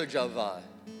the privilege of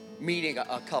meeting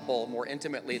a couple more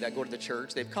intimately that go to the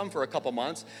church. They've come for a couple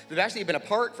months. They've actually been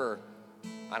apart for,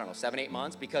 7-8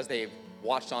 months because they've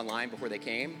watched online before they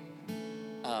came.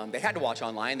 They had to watch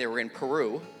online. They were in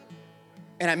Peru.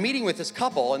 And I'm meeting with this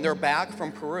couple, and they're back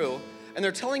from Peru, and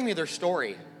they're telling me their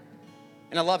story.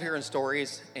 And I love hearing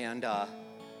stories, and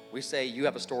We say you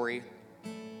have a story,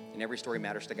 and every story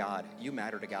matters to God. You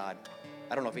matter to God.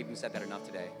 I don't know if I even said that enough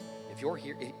today. If you're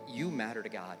here, you matter to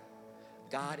God.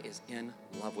 God is in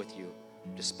love with you,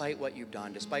 despite what you've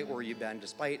done, despite where you've been,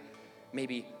 despite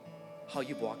maybe how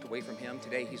you've walked away from him.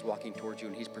 Today, he's walking towards you,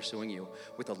 and he's pursuing you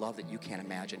with a love that you can't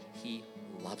imagine. He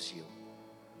loves you.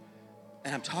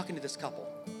 And I'm talking to this couple.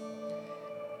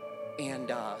 And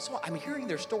so I'm hearing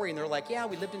their story, and they're like, yeah,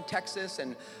 we lived in Texas,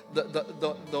 and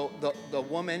the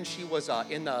woman, she was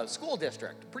in the school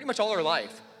district pretty much all her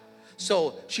life.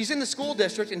 So she's in the school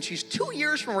district, and she's 2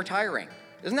 years from retiring.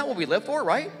 Isn't that what we live for,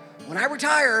 right? When I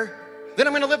retire, then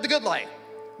I'm going to live the good life.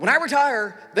 When I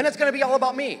retire, then it's going to be all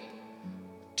about me.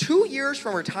 2 years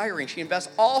from retiring, she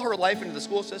invests all her life into the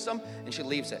school system, and she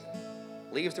leaves it.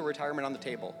 Leaves the retirement on the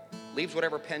table. Leaves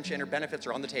whatever pension or benefits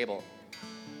are on the table.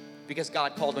 Because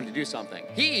God called him to do something.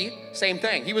 He, same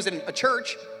thing. He was in a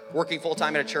church, working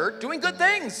full-time at a church, doing good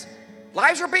things.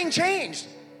 Lives were being changed.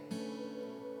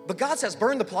 But God says,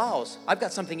 burn the plows. I've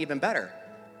got something even better.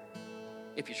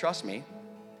 If you trust me,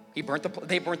 they burnt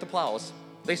the plows.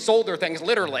 They sold their things,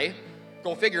 literally.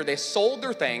 Go figure, they sold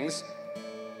their things.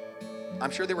 I'm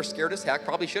sure they were scared as heck.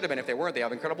 Probably should have been if they weren't. They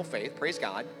have incredible faith. Praise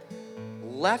God.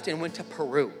 Left and went to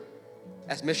Peru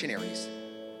as missionaries.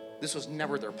 This was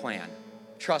never their plan.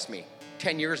 Trust me,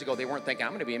 10 years ago, they weren't thinking,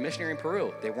 I'm going to be a missionary in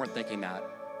Peru. They weren't thinking that.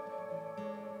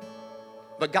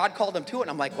 But God called them to it, and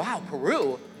I'm like, wow,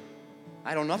 Peru?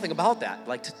 I know nothing about that.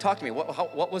 Like, talk to me.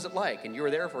 What was it like? And you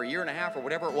were there for a year and a half or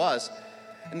whatever it was.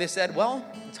 And they said, well,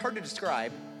 it's hard to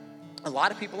describe. A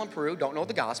lot of people in Peru don't know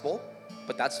the gospel,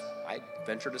 but I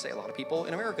venture to say, a lot of people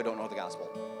in America don't know the gospel.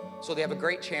 So they have a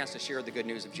great chance to share the good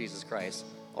news of Jesus Christ.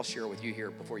 I'll share it with you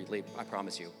here before you leave, I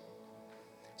promise you.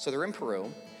 So they're in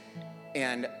Peru.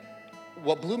 And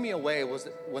what blew me away was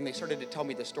when they started to tell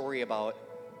me the story about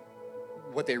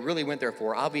what they really went there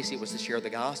for. Obviously, it was to share the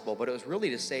gospel, but it was really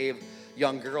to save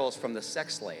young girls from the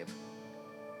sex slave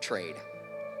trade,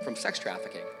 from sex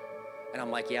trafficking. And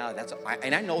I'm like, yeah,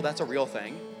 and I know that's a real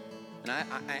thing,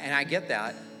 and I get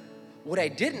that. What I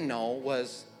didn't know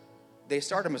was they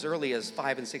start them as early as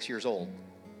 5 and 6 years old.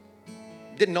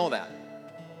 Didn't know that.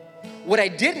 What I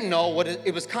didn't know,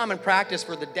 it was common practice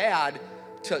for the dad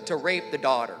to rape the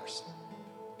daughters.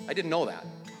 I didn't know that.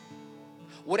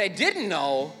 What I didn't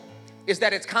know is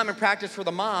that it's common practice for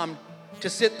the mom to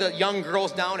sit the young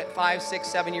girls down at 5, 6,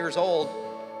 7 years old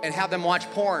and have them watch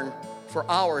porn for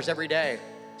hours every day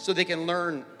so they can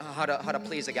learn how to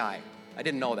please a guy. I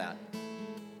didn't know that.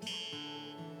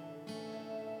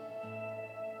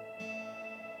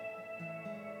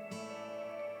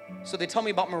 So they tell me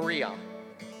about Maria.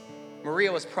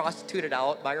 Maria was prostituted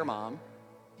out by her mom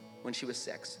when she was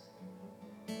 6.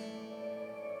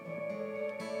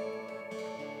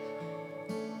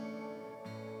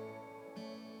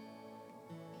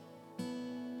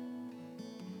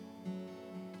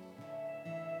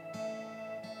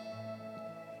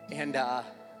 And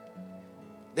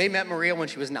they met Maria when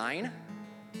she was 9.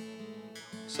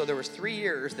 So there was 3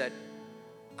 years that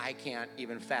I can't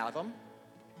even fathom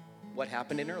what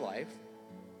happened in her life,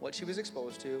 what she was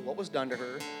exposed to, what was done to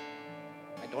her.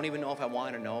 I don't even know if I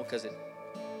want to know because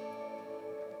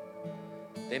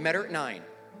they met her at 9.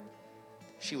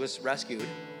 She was rescued,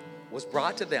 was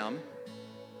brought to them,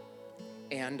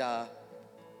 and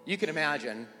you can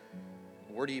imagine,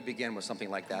 where do you begin with something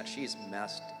like that? She's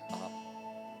messed up.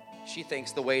 She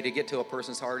thinks the way to get to a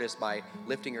person's heart is by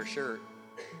lifting her shirt.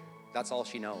 That's all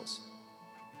she knows.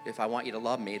 If I want you to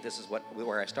love me, this is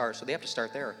where I start. So they have to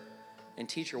start there and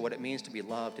teach her what it means to be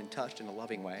loved and touched in a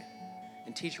loving way,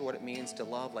 and teach her what it means to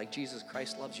love like Jesus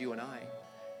Christ loves you and I.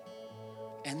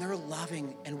 And they're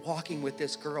loving and walking with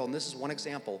this girl, and this is one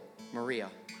example, Maria.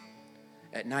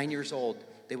 At 9 years old,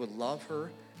 they would love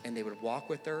her, and they would walk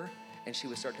with her, and she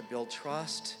would start to build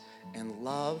trust and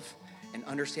love and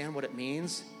understand what it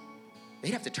means.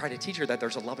 They'd have to try to teach her that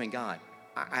there's a loving God.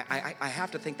 I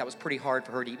have to think that was pretty hard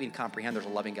for her to even comprehend there's a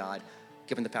loving God,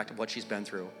 given the fact of what she's been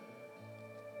through.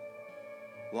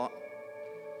 Well,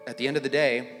 at the end of the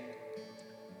day,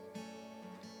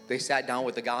 they sat down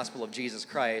with the gospel of Jesus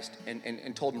Christ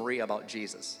and told Maria about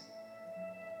Jesus.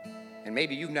 And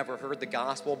maybe you've never heard the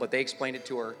gospel, but they explained it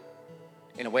to her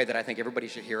in a way that I think everybody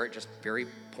should hear it, just very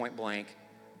point blank.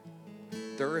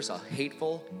 There is a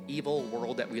hateful, evil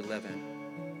world that we live in.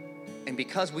 And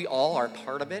because we all are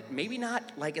part of it, maybe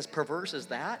not like as perverse as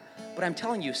that, but I'm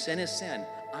telling you, sin is sin.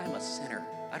 I'm a sinner.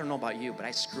 I don't know about you, but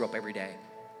I screw up every day.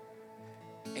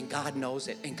 And God knows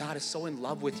it. And God is so in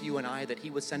love with you and I that he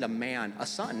would send a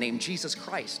son named Jesus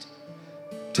Christ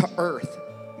to earth.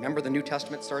 Remember the New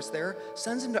Testament starts there?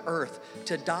 Sends him to earth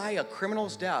to die a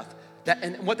criminal's death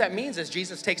And what that means is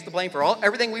Jesus takes the blame for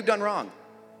everything we've done wrong.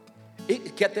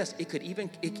 Get this, it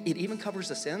even covers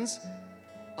the sins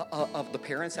of the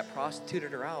parents that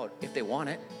prostituted her out if they want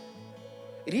it.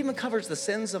 It even covers the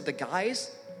sins of the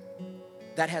guys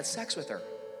that had sex with her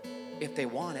if they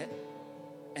want it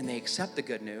and they accept the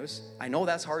good news. I know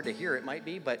that's hard to hear, it might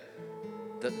be, but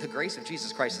the grace of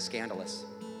Jesus Christ is scandalous,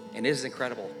 and it is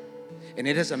incredible, and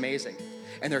it is amazing.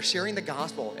 And they're sharing the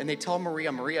gospel, and they tell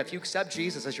Maria, if you accept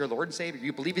Jesus as your Lord and Savior,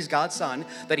 you believe he's God's son,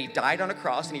 that he died on a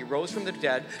cross and he rose from the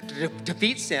dead to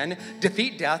defeat sin,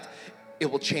 defeat death,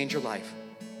 it will change your life.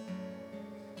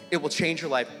 It will change your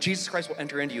life. Jesus Christ will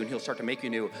enter into you and he'll start to make you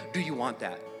new. Do you want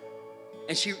that?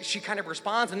 And she kind of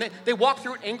responds, and they walk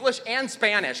through English and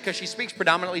Spanish because she speaks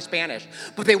predominantly Spanish.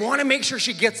 But they want to make sure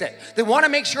she gets it. They want to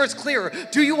make sure it's clear.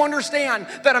 Do you understand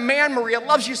that a man, Maria,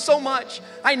 loves you so much?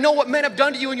 I know what men have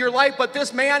done to you in your life, but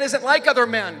this man isn't like other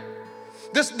men.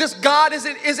 This God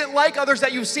isn't like others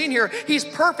that you've seen here. He's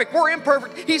perfect. We're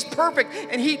imperfect. He's perfect.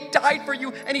 And he died for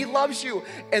you, and he loves you.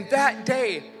 And that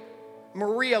day,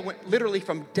 Maria went literally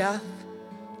from death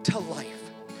to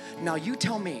life. Now you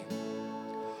tell me,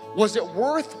 was it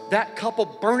worth that couple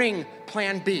burning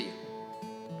Plan B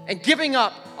and giving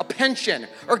up a pension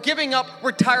or giving up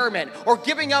retirement or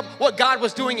giving up what God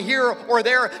was doing here or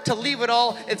there to leave it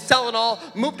all and sell it all,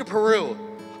 move to Peru?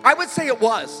 I would say it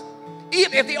was.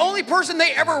 If the only person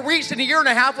they ever reached in a year and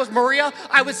a half was Maria,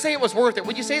 I would say it was worth it.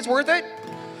 Would you say it's worth it?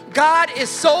 God is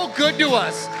so good to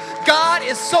us. God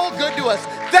is so good to us.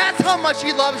 That's how much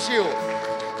he loves you.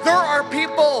 There are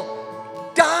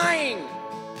people dying.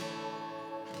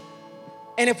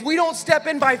 And if we don't step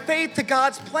in by faith to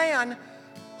God's plan,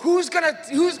 who's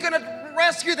gonna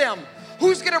rescue them?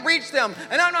 Who's gonna reach them?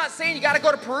 And I'm not saying you gotta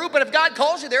go to Peru, but if God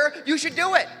calls you there, you should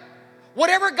do it.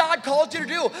 Whatever God called you to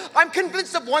do. I'm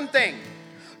convinced of one thing.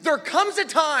 There comes a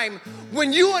time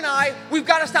when you and we've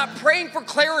got to stop praying for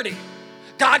clarity.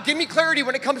 God, give me clarity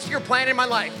when it comes to your plan in my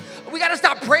life. We got to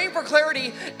stop praying for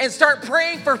clarity and start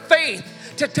praying for faith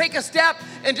to take a step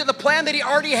into the plan that he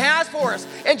already has for us,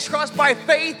 and trust by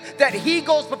faith that he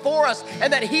goes before us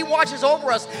and that he watches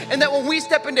over us, and that when we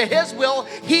step into his will,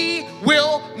 he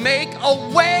will make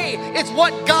a way. It's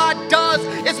what God does.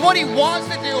 It's what he wants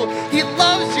to do. He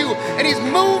loves you and he's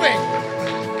moving.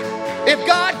 If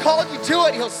God called you to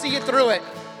it, he'll see you through it.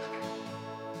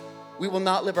 We will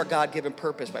not live our God-given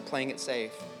purpose by playing it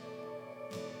safe.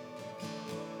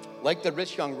 Like the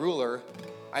rich young ruler,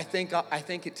 I think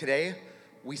today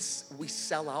we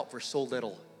sell out for so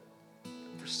little.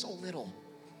 For so little.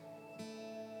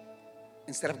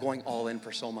 Instead of going all in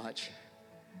for so much.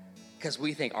 Because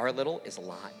we think our little is a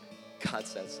lot. God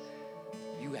says,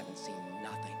 you haven't seen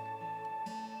nothing.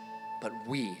 But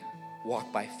we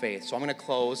walk by faith. So I'm going to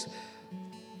close.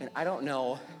 And I don't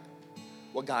know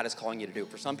what God is calling you to do.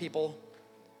 For some people,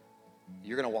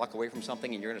 you're going to walk away from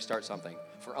something and you're going to start something.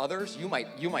 For others, you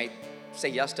might say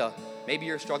yes to, maybe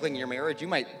you're struggling in your marriage. You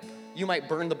might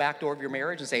burn the back door of your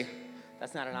marriage and say,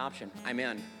 that's not an option. I'm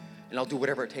in, and I'll do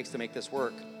whatever it takes to make this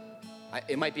work.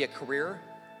 It might be a career.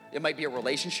 It might be a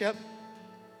relationship.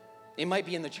 It might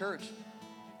be in the church.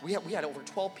 We had over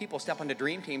 12 people step onto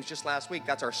dream teams just last week.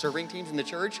 That's our serving teams in the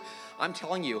church. I'm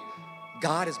telling you,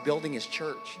 God is building his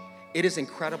church. It is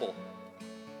incredible.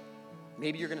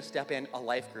 Maybe you're going to step in a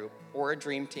life group or a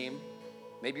dream team.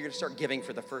 Maybe you're going to start giving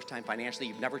for the first time financially.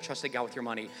 You've never trusted God with your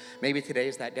money. Maybe today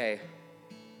is that day.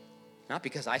 Not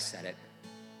because I said it,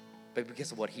 but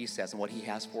because of what he says and what he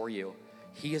has for you.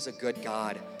 He is a good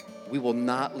God. We will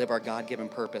not live our God-given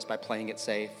purpose by playing it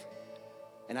safe.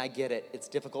 And I get it. It's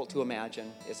difficult to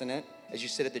imagine, isn't it? As you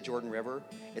sit at the Jordan River,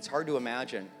 it's hard to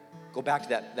imagine. Go back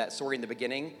to that story in the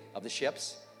beginning of the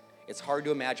ships. It's hard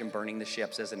to imagine burning the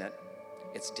ships, isn't it?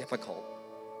 It's difficult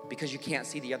because you can't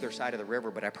see the other side of the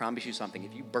river, but I promise you something.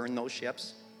 If you burn those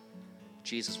ships,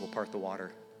 Jesus will part the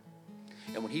water.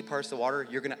 And when he parts the water,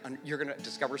 you're gonna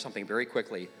discover something very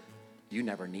quickly. You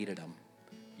never needed them.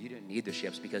 You didn't need the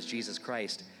ships because Jesus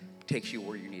Christ takes you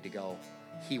where you need to go.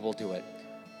 He will do it.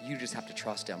 You just have to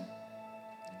trust him.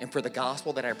 And for the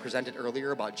gospel that I presented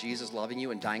earlier about Jesus loving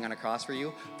you and dying on a cross for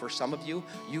you, for some of you,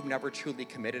 you've never truly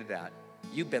committed to that.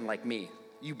 You've been like me.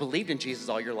 You believed in Jesus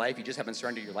all your life. You just haven't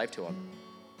surrendered your life to him.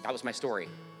 That was my story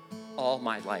all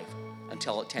my life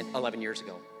until 11 years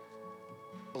ago.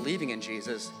 Believing in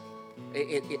Jesus,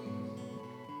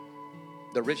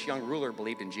 the rich young ruler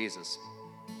believed in Jesus.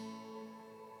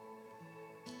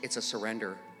 It's a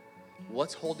surrender.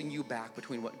 What's holding you back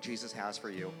between what Jesus has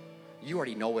for you? You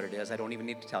already know what it is. I don't even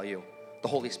need to tell you. The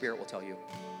Holy Spirit will tell you.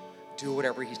 Do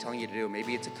whatever he's telling you to do.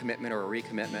 Maybe it's a commitment or a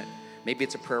recommitment. Maybe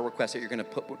it's a prayer request that you're going to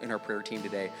put in our prayer team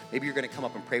today. Maybe you're going to come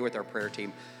up and pray with our prayer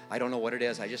team. I don't know what it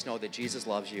is. I just know that Jesus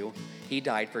loves you. He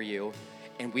died for you.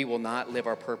 And we will not live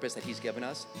our purpose that he's given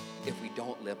us if we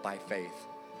don't live by faith.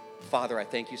 Father, I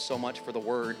thank you so much for the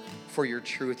word, for your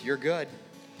truth. You're good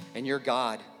and you're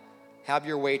God. Have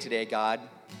your way today, God.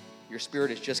 Your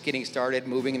spirit is just getting started,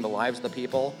 moving in the lives of the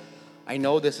people. I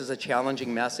know this is a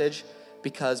challenging message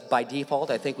because by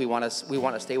default, I think we want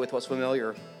to stay with what's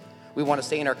familiar. We want to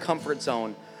stay in our comfort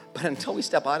zone. But until we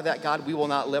step out of that, God, we will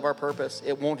not live our purpose.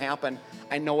 It won't happen.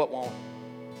 I know it won't.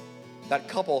 That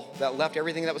couple that left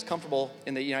everything that was comfortable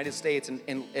in the United States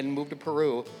and moved to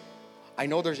Peru, I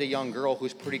know there's a young girl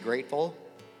who's pretty grateful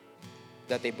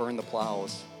that they burned the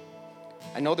plows.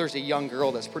 I know there's a young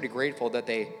girl that's pretty grateful that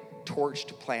they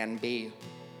torched Plan B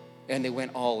and they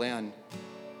went all in.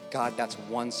 God, that's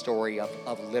one story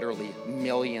of literally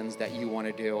millions that you want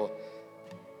to do.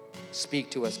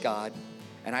 Speak to us, God.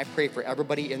 And I pray for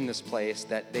everybody in this place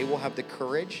that they will have the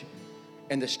courage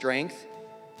and the strength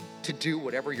to do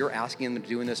whatever you're asking them to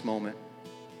do in this moment.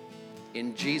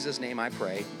 In Jesus' name I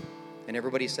pray. And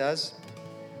everybody says,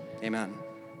 amen.